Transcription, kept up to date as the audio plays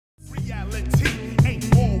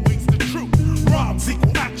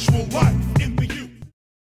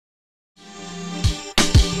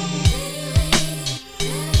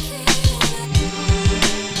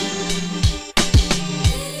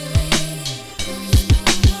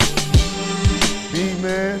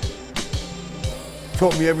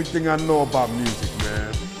taught me everything I know about music,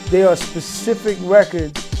 man. There are specific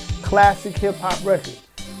records, classic hip-hop records,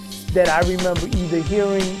 that I remember either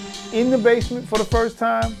hearing in the basement for the first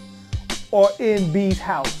time or in B's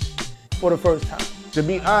house for the first time. To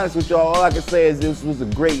be honest with y'all, all I can say is this was a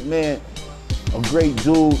great man, a great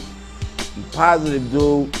dude, a positive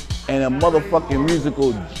dude, and a motherfucking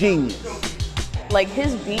musical genius. Like,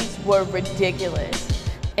 his beats were ridiculous,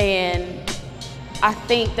 and I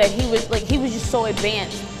think that he was just so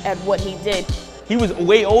advanced at what he did. He was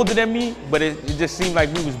way older than me, but it just seemed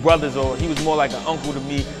like we was brothers, or he was more like an uncle to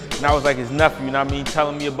me, and I was like his nephew, you know what I mean,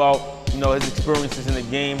 telling me about, you know, his experiences in the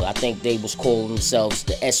game. I think they was calling themselves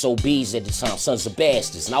the SOBs at the time, Sons of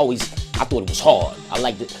Bastards, and I thought it was hard. I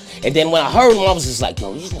liked it. And then when I heard them, I was just like,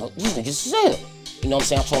 yo, these niggas is ill. You know what I'm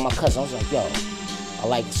saying? I told my cousin, I was like, yo, I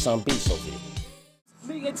like some beats over there.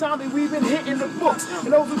 Me and Tommy, we've been hitting the books.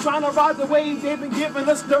 And those who trying to ride the wave, they've been giving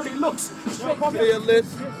us dirty looks.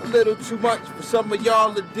 Fearless, a little too much for some of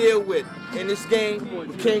y'all to deal with. In this game,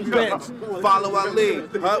 with King Benz, follow our lead.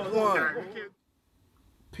 Hut one.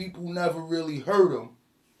 People never really heard him,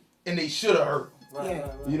 and they should have heard him. Right.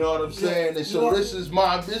 You know what I'm saying? And so this is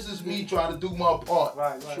me trying to do my part.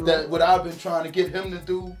 Right. That what I've been trying to get him to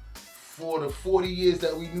do for the 40 years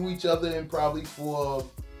that we knew each other, and probably for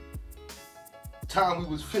time we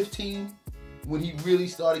was 15 when he really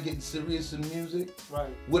started getting serious in music.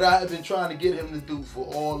 Right. What I have been trying to get him to do for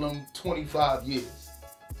all them 25 years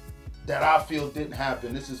that I feel didn't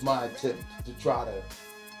happen. This is my attempt to try to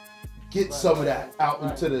get some of that out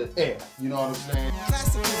into the air. You know what I'm saying?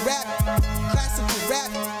 Classical rap, classical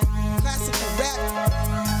rap, classical rap,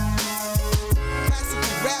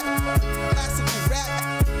 classical rap, classical rap,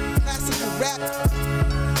 classical rap,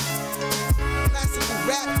 classical rap, classical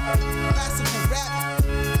rap,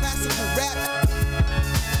 classical rap,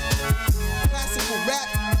 classical rap.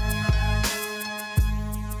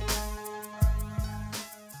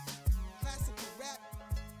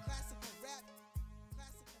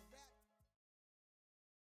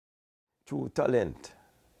 True talent,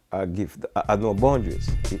 I give, I no boundaries,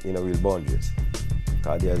 you know, real boundaries.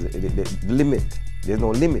 Because there's the limit, there's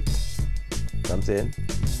no limit, you know what I'm saying?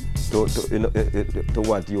 To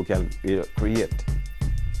what you can create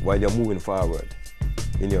while you're moving forward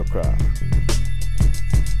in your craft.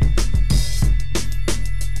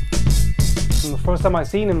 From the first time I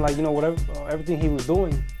seen him, like, you know, whatever, everything he was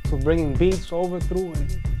doing, so bringing beats over through and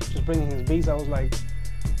just bringing his beats, I was like,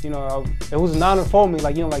 you know, it was an honor for me,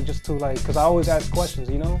 like, you know, like just to like, because I always ask questions,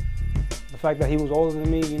 you know, the fact that he was older than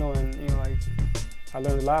me, you know, and you know, like, I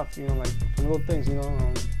learned a lot, you know, like from little things, you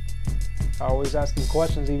know. I always ask him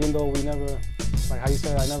questions, even though we never, like how you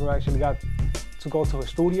said, I never actually got to go to a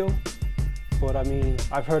studio, but I mean,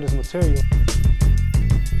 I've heard his material.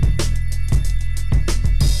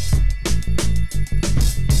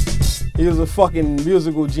 He was a fucking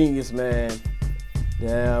musical genius, man.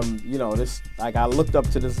 Damn, you know, this, like, I looked up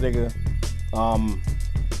to this nigga.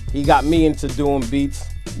 He got me into doing beats,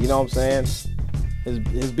 you know what I'm saying?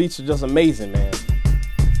 His beats are just amazing, man.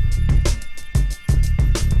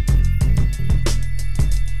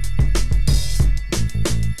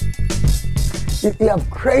 You have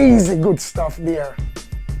crazy good stuff there.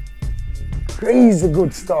 Crazy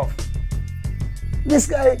good stuff. This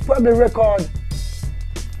guy probably record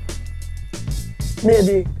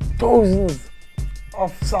maybe thousands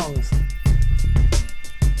of songs.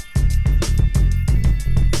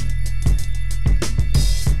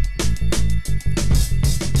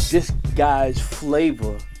 This guy's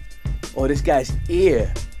flavor, or this guy's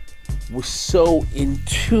ear, was so in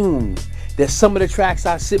tune that some of the tracks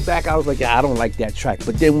I sit back, I was like, yeah, I don't like that track.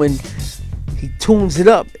 But then when he tunes it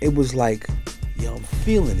up, it was like, yo, I'm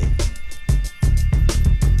feeling it.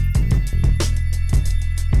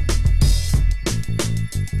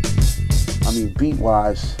 I mean,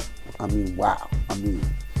 beat-wise, I mean, wow. I mean,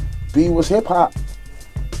 B was hip-hop.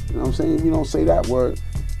 You know what I'm saying? We don't say that word,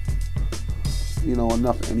 you know,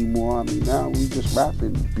 enough anymore. I mean, now we just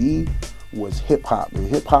rapping. B was hip-hop, and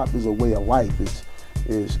hip-hop is a way of life. It's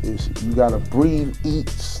you gotta breathe, eat,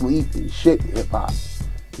 sleep, and shit hip-hop.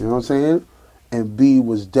 You know what I'm saying? And B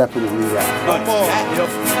was definitely that.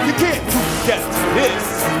 You can't get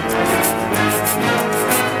this.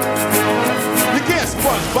 You can't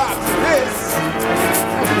SpongeBob to this. I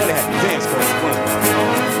really had to dance for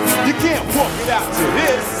SpongeBob. You can't walk it out to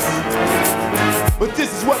this. But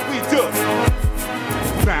this is what we do.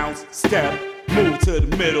 Bounce, step, move to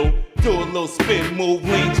the middle. Do a little spin move,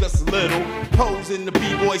 lean just a little. Pose in the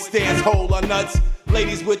B-boy stance, hold our nuts.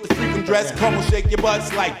 Ladies with the freaking dress, come on, shake your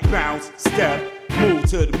butts like bounce, step, move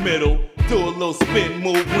to the middle. Do a little spin,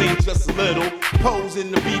 move, wing just a little. Pose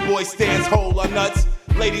in the B-boy stance, hold our nuts.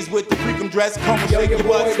 Ladies with the freakum dress, come and shake your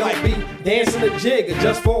butts like be dancing a jig or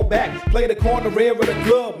just fall back. Play the corner rear of the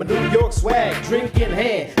club, my New York swag, drink in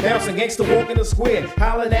hand, bouncing gangster walking the square,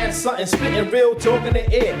 hollering at something, spitting real talk in the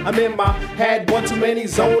air. I'm in my had one too many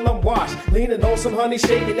zone, I'm washed, leaning on some honey,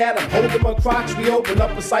 shaking that I'm holding my crotch. We open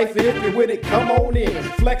up a cipher if you're with it, come on in.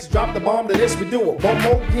 Flex, drop the bomb to this, we do it one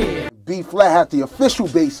more again. B-Flat had the official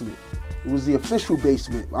basement. It was the official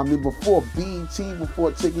basement. I mean, before BET,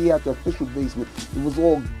 before Tiggy had the official basement. It was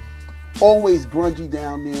always grungy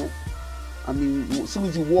down there. I mean, as soon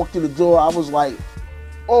as you walked in the door, I was like,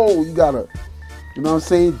 oh, you gotta, you know what I'm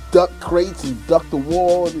saying, duck crates and duck the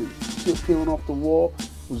wall and shit peeling off the wall.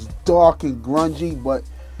 It was dark and grungy, but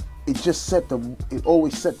it just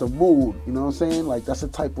always set the mood, you know what I'm saying? Like, that's the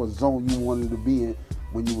type of zone you wanted to be in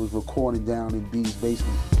when you was recording down in B's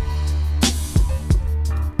basement.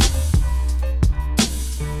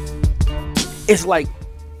 It's like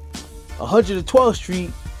 112th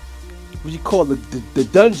Street, what you call the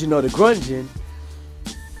dungeon or the grunging.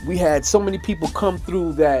 We had so many people come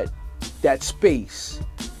through that space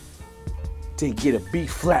to get a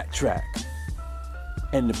B-Flat track.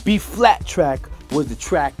 And the B-Flat track was the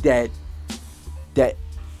track that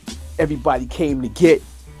everybody came to get.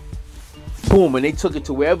 Boom, and they took it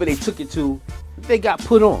to wherever they took it to, they got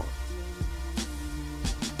put on.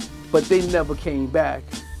 But they never came back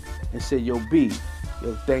and said, yo, B,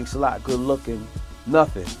 yo, thanks a lot, good looking,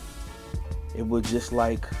 nothing. It was just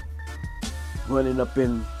like running up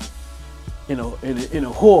in a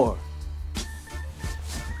whore.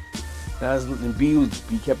 And B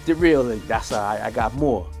kept it real, like, that's all right, I got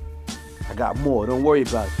more. I got more, don't worry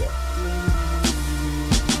about that.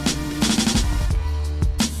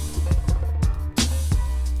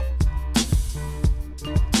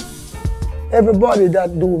 Everybody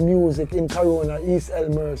that do music in Corona, East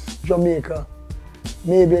Elmhurst, Jamaica,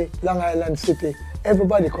 maybe Long Island City,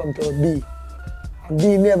 everybody come to B. And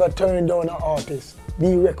B never turned down an artist.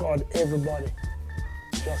 B record everybody.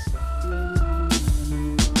 Just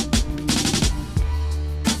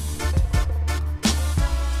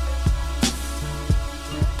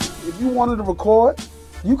If you wanted to record,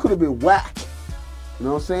 you could have been whack. You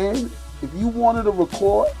know what I'm saying? If you wanted to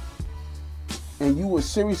record, and you were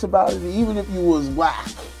serious about it, even if you was whack,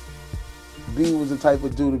 B was the type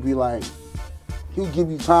of dude to be like, he'll give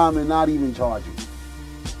you time and not even charge you.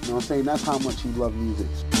 You know what I'm saying? That's how much he loved music.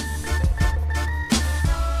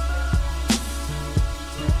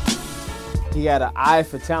 He had an eye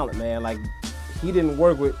for talent, man. Like, he didn't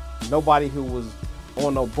work with nobody who was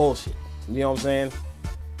on no bullshit. You know what I'm saying?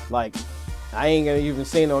 Like, I ain't gonna even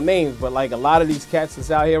say no names, but like a lot of these cats that's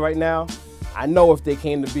out here right now, I know if they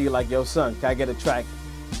came to be like, yo, son, can I get a track?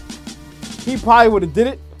 He probably would have did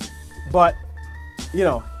it, but, you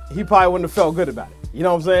know, he probably wouldn't have felt good about it. You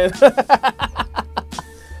know what I'm saying?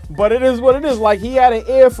 But it is what it is. Like, he had an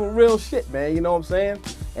ear for real shit, man. You know what I'm saying?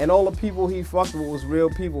 And all the people he fucked with was real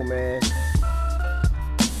people, man.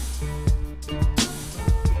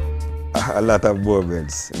 A lot of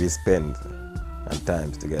moments we spend and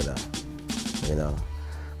times together, you know,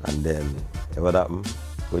 and then what happened?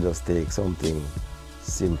 We just take something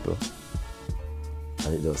simple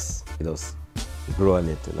and it just grow on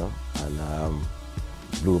it, you know, and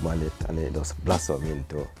bloom on it, and it just blossom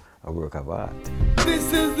into a work of art.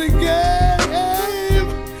 This is the game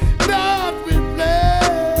that we play.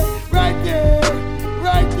 Right there,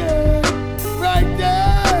 right there, right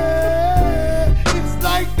there. It's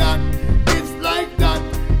like that, it's like that,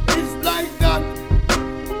 it's like that.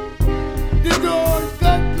 The doors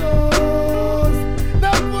got closed,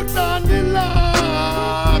 now put on the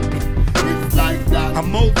lock. It's like that.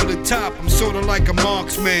 I'm over the top, I'm sorta like a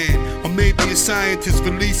marksman, or maybe a scientist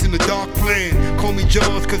releasing a dark plan. Call me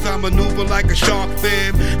Jaws cause I maneuver like a shark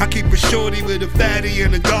fam. I keep a shorty with a fatty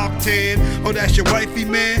and a dark tan. Oh, that's your wifey,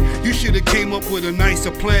 man? You should've came up with a nicer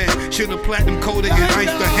plan. Should've platinum coated and iced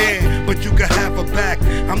her hand, but you could have her back.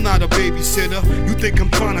 I'm not a babysitter. You think I'm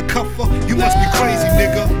trying to cuff her? You must be crazy,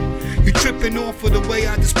 nigga. You tripping off of the way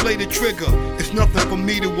I display the trigger. It's nothing for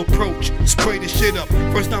me to approach. Spray the shit up.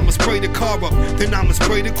 First I'ma spray the car up, then I'ma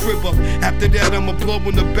spray the crib up. After that I'ma blow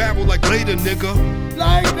in the barrel like later, nigga.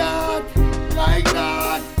 Like that, like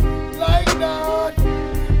that, like that.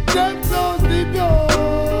 Just close the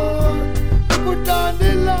door, put on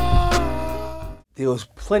the lock. There was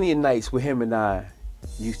plenty of nights where him and I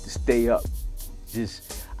used to stay up.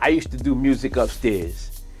 I used to do music upstairs.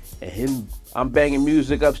 And I'm banging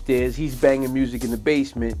music upstairs, he's banging music in the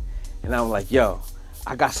basement, and I'm like, yo,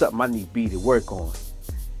 I got something I need B to work on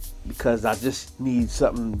because I just need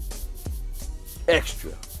something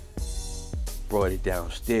extra. brought it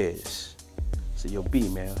downstairs. I said, yo, B,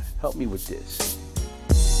 man, help me with this.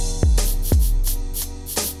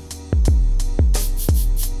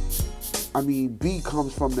 I mean, B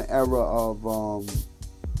comes from the era of,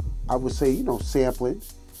 I would say, you know, sampling.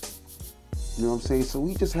 You know what I'm saying? So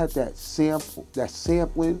we just had that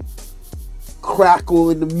sampling,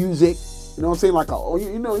 crackle in the music. You know what I'm saying? Like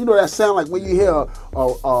you know that sound like when you hear a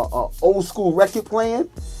old school record playing.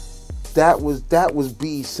 That was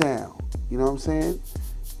B's sound. You know what I'm saying?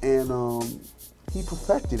 And he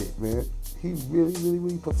perfected it, man. He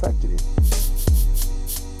really perfected it.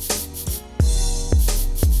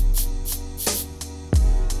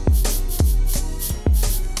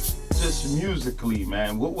 Just musically,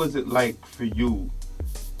 man, what was it like for you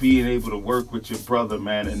being able to work with your brother,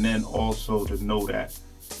 man, and then also to know that,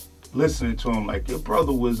 listening to him, like, your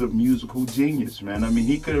brother was a musical genius, man. I mean,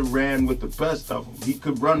 he could have ran with the best of them. He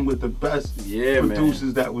could run with the best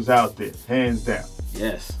producers that was out there, hands down.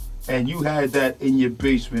 Yes. And you had that in your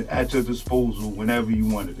basement at your disposal whenever you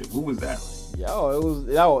wanted it. What was that like? It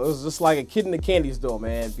was just like a kid in the candy store,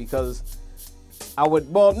 man, because I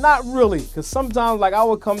would, well, not really, because sometimes, like, I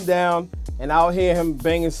would come down and I'll hear him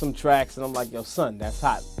banging some tracks, and I'm like, yo, son, that's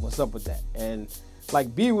hot. What's up with that? And,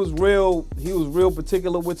 like, B was real, he was real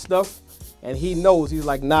particular with stuff, and he knows, he's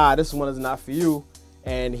like, nah, this one is not for you,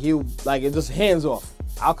 and he'll, like, it just hands off.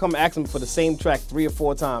 I'll come ask him for the same track 3 or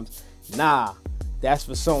 4 times. Nah, that's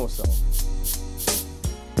for so-and-so.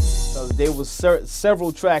 So there was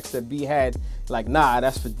several tracks that B had, like, nah,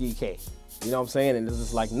 that's for DK. You know what I'm saying? And it's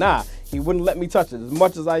just like, nah, he wouldn't let me touch it. As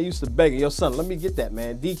much as I used to beg it, yo, son, let me get that,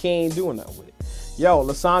 man. DK ain't doing nothing with it. Yo,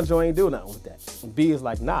 Lissandro ain't doing nothing with that. And B is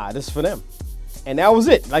like, nah, this is for them. And that was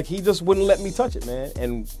it. Like, he just wouldn't let me touch it,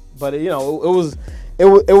 man. But you know, it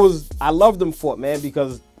was. I loved them for it, man,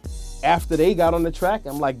 because after they got on the track,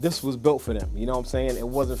 I'm like, this was built for them. You know what I'm saying? It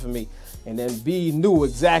wasn't for me. And then B knew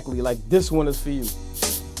exactly, like, this one is for you.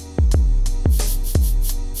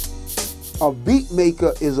 A beat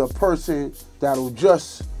maker is a person that'll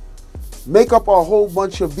just make up a whole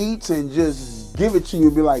bunch of beats and just give it to you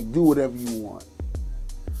and be like, do whatever you want.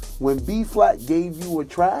 When B-Flat gave you a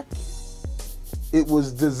track, it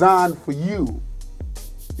was designed for you.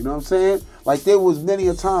 You know what I'm saying? Like, there was many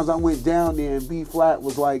a times I went down there and B-Flat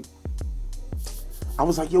was like, I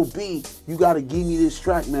was like, yo, B, you gotta give me this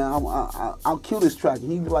track, man. I'll kill this track.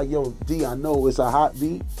 And he'd be like, yo, D, I know it's a hot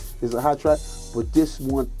beat, it's a hot track, but this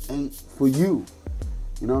one ain't for you.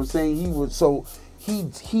 You know what I'm saying?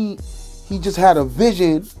 He just had a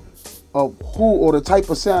vision of who or the type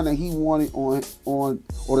of sound that he wanted on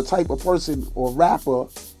or the type of person or rapper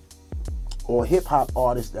or hip hop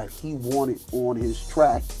artist that he wanted on his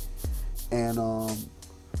track. And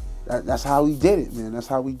that's how he did it, man. That's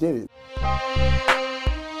how we did it.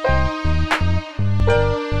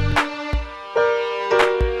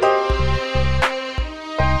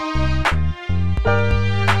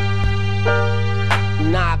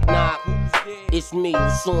 Knock, knock. It's me,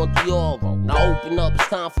 Son Diego. Now open up, it's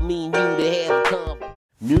time for me and you to have a convo.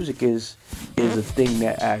 Music is a thing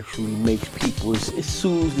that actually makes people, it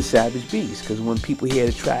soothes the savage beast, because when people hear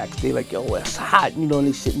the tracks, they like, yo, that's hot, you know, and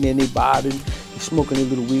they sitting there and they bobbing, they smoking their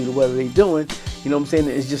little weed or whatever they doing, you know what I'm saying?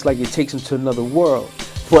 It's just like it takes them to another world.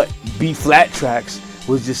 But B-Flat tracks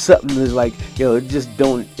was just something that's like, yo, it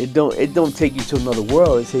don't take you to another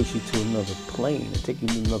world, it takes you to another plane, it takes you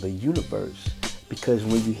to another universe. Because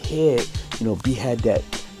when you hear it, you know, B had that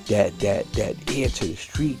ear to the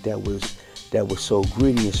street that was so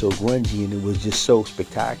gritty and so grungy, and it was just so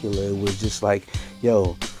spectacular. It was just like,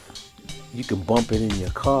 yo, you can bump it in your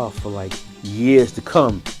car for like years to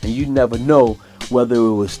come, and you never know whether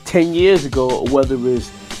it was 10 years ago or whether it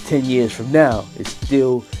was 10 years from now.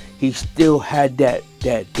 He still had that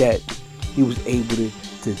he was able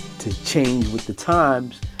to change with the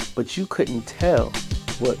times, but you couldn't tell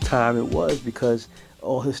what time it was because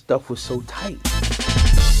all his stuff was so tight.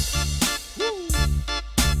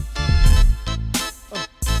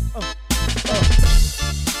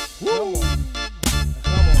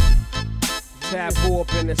 Taboo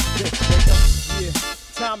up in this bitch, nigga. Yeah,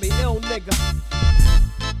 Tommy ill nigga.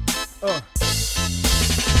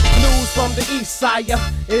 News from the east side,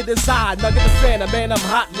 it is I, Nugget the Phantom, man, I'm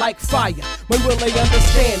hot like fire. When will they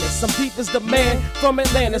understand this? Some people's the man from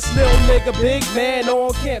Atlantis, little nigga, big man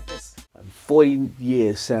on campus. 40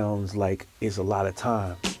 years sounds like it's a lot of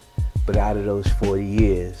time, but out of those 40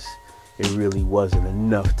 years, it really wasn't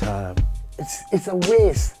enough time. It's a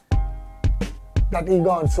waste that he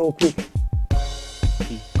gone so quick.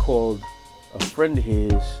 He called a friend of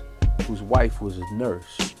his whose wife was a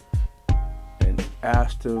nurse and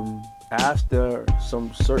asked her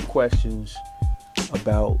some certain questions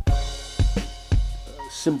about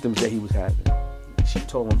symptoms that he was having. She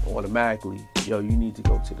told him automatically, yo, you need to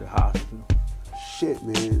go to the hospital. Shit,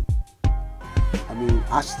 man. I mean,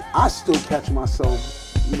 I still catch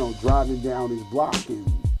myself, you know, driving down this block and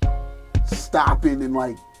stopping and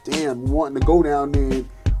like, damn, wanting to go down there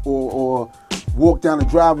or walk down the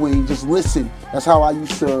driveway and just listen. That's how I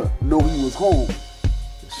used to know he was home.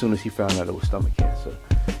 As soon as he found out it was stomach cancer,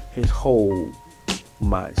 his whole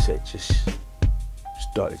mindset just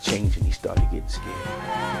started changing. He started getting scared.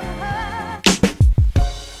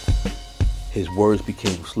 His words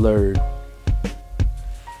became slurred.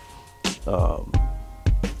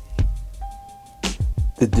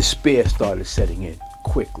 The despair started setting in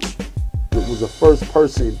quickly. It was the first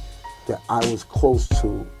person that I was close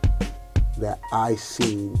to that I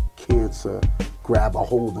seen cancer grab a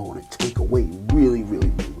hold on and take away really, really,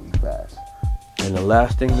 really, really fast. And the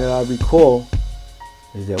last thing that I recall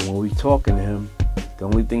is that when we talking to him, the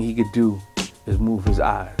only thing he could do is move his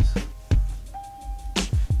eyes.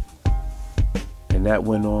 And that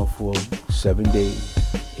went on for 7 days,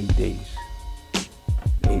 8 days.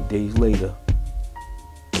 8 days later,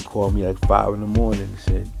 they called me at 5 in the morning and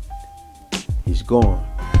said, he's gone.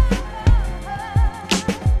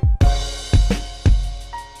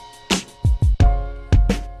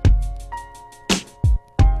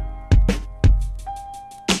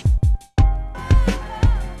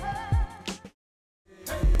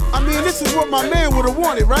 I mean, this is what my man would have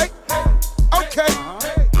wanted, right? Okay.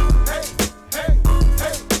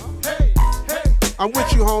 I'm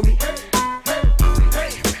with you, homie.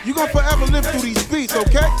 You gonna forever live through these beats,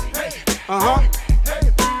 okay?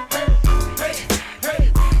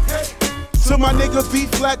 To my nigga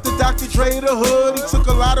B-Flat, the Dr. Dre of the hood. He took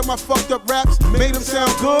a lot of my fucked up raps, made them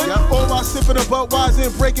sound good. All while sipping a Budweiser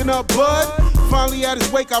and breaking up bud. Finally at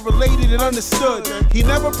his wake, I related and understood. He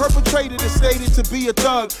never perpetrated and stated to be a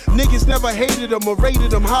thug. Niggas never hated him or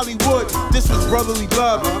rated him Hollywood. This was brotherly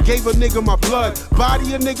love, gave a nigga my blood.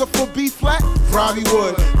 Body a nigga for B-Flat, probably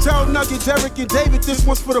would. Tell Nugget, Derek, and David, this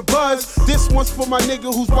one's for the buzz. This one's for my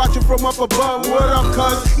nigga who's watching from up above. What up,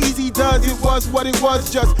 cuz? Easy does, it was what it was.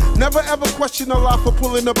 Just never ever question Allah for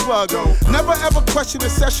pulling the plug. Never ever question a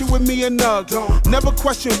session with me and Nug. Never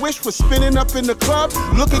question Wish for spinning up in the club.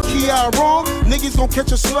 Look at Kia wrong. Niggas gon'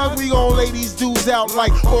 catch a slug, we gon' lay these dudes out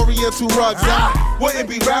like Oriental rugs. I wouldn't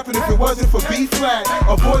be rapping if it wasn't for B-Flat.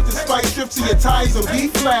 Avoid the spike strips of your ties on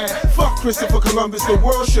B-Flat. Fuck Christopher Columbus, the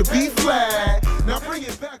world should be flat. Now bring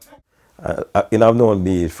it back. You know, I've known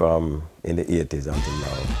B from in the 80s until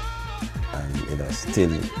now, and you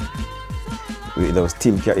know,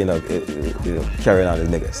 still carrying on his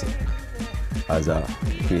legacy as a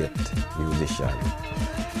great musician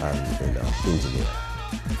and engineer.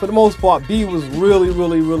 For the most part, B was really a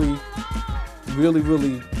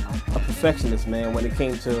perfectionist, man, when it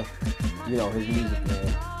came to, you know, his music, man.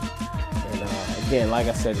 And again, like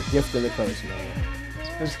I said, a gift and a curse, man.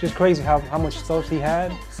 It's just crazy how much stuff he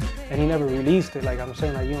had, and he never released it. Like I'm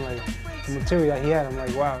saying, like, you know, like the material that he had, I'm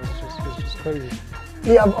like, wow, it's just crazy.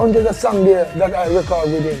 He have hundreds of songs there that I record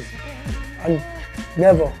with him, and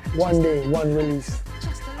never one day one release.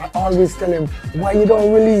 I always tell him, why you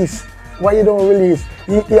don't release? Why you don't release?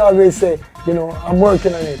 He always say, you know, I'm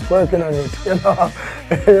working on it, you know,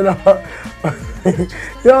 you know.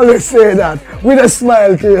 He always say that with a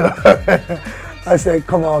smile to you. I say,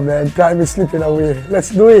 come on, man, time is slipping away. Let's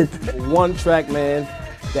do it. One track, man,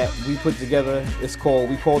 that we put together,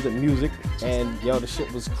 we called it Music, and yo, the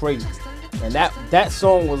shit was crazy. And that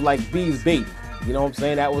song was like B's baby. You know what I'm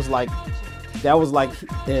saying? That was like,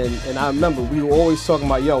 and I remember we were always talking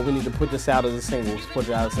about, yo, we need to put this out as a single, put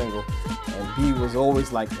it out as a single. And B was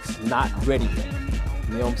always like, it's not ready yet.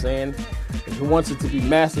 You know what I'm saying? If he wants it to be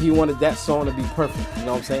mastered, he wanted that song to be perfect. You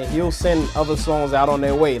know what I'm saying? He'll send other songs out on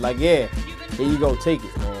their way. Like, yeah, here you go, take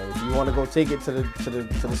it, man. If you want to go take it to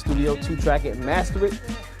the studio, 2-track it, master it,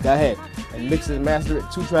 go ahead. And mix it and master it,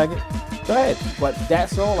 2-track it, go ahead. But that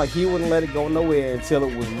song, like, he wouldn't let it go nowhere until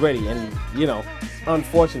it was ready. And, you know,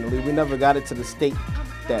 unfortunately, we never got it to the state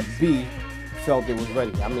that B felt it was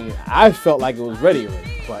ready. I mean, I felt like it was ready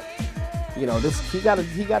already, but you know, he got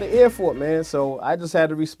an ear for it, man. So I just had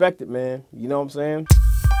to respect it, man. You know what I'm saying?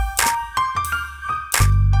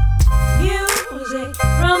 Music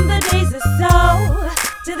from the days of soul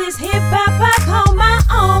to this hip hop I call my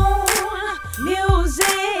own. Music.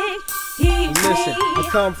 Listen, the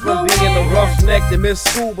come from being a roughneck that missed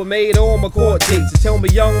school but made all my court dates. And tell me,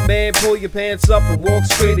 young man, pull your pants up and walk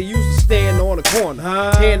straight. I used to stand on the corner,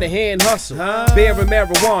 hand to hand hustle, bearing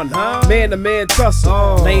marijuana, man to man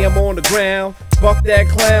tussle, lay 'em on the ground. Fuck that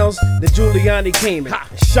clowns, the Giuliani came in,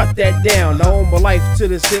 shut that down. I owe my life to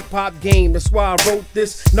this hip hop game. That's why I wrote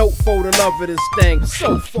this note for the love of this thing.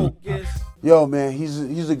 So focused. Yo, man,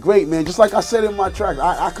 he's a great man. Just like I said in my track,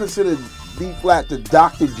 I consider B-Flat the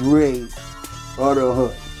Dr. Dre of the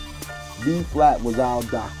hood. B-Flat was our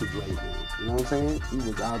Dr. Dre, man. You know what I'm saying? He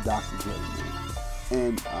was our Dr. Dre, man.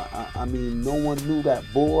 And I mean, no one knew that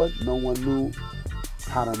board. No one knew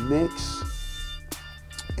how to mix.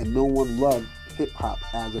 And no one loved hip-hop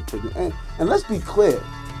as a producer. And let's be clear,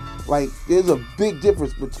 like, there's a big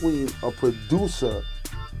difference between a producer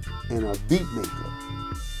and a beat maker.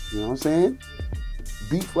 You know what I'm saying?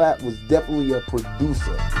 B-Flat was definitely a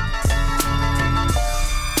producer.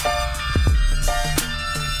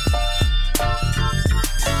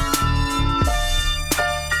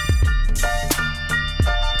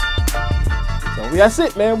 So that's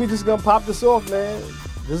it, man. We just gonna pop this off, man.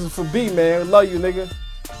 This is for B, man. Love you, nigga.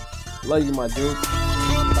 Love you, my dude.